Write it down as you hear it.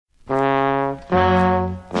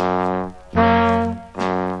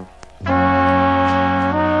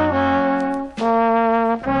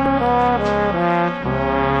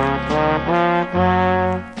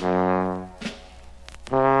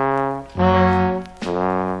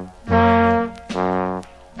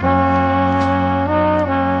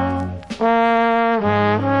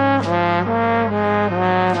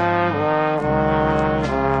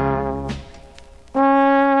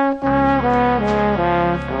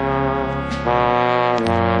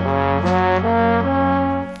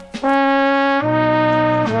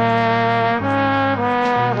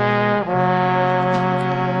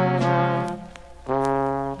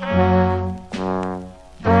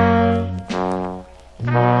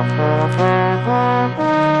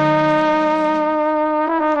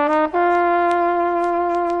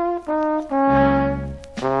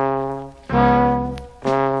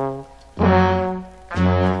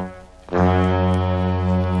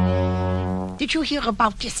Did you hear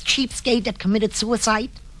about this cheapskate that committed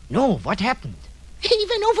suicide? No, what happened? He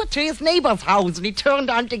went over to his neighbor's house and he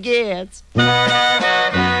turned on the gas.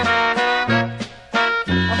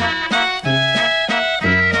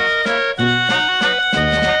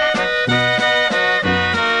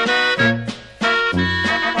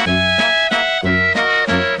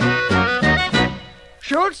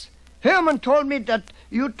 Schultz, Herman told me that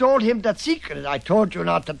you told him that secret I told you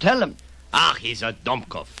not to tell him. Ach, he's a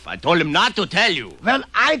dummkopf. I told him not to tell you. Well,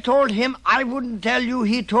 I told him I wouldn't tell you.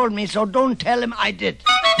 He told me, so don't tell him I did.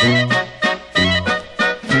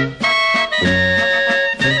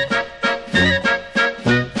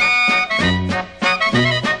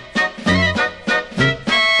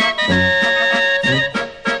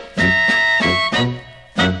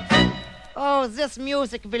 Oh, this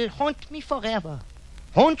music will haunt me forever.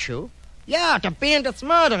 Haunt you? Yeah, the band is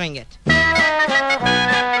murdering it.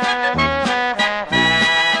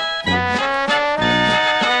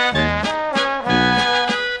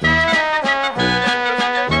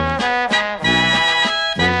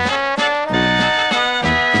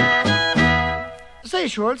 Say,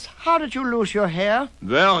 Schultz, how did you lose your hair?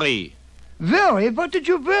 Worry. Worry? What did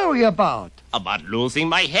you worry about? About losing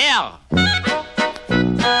my hair.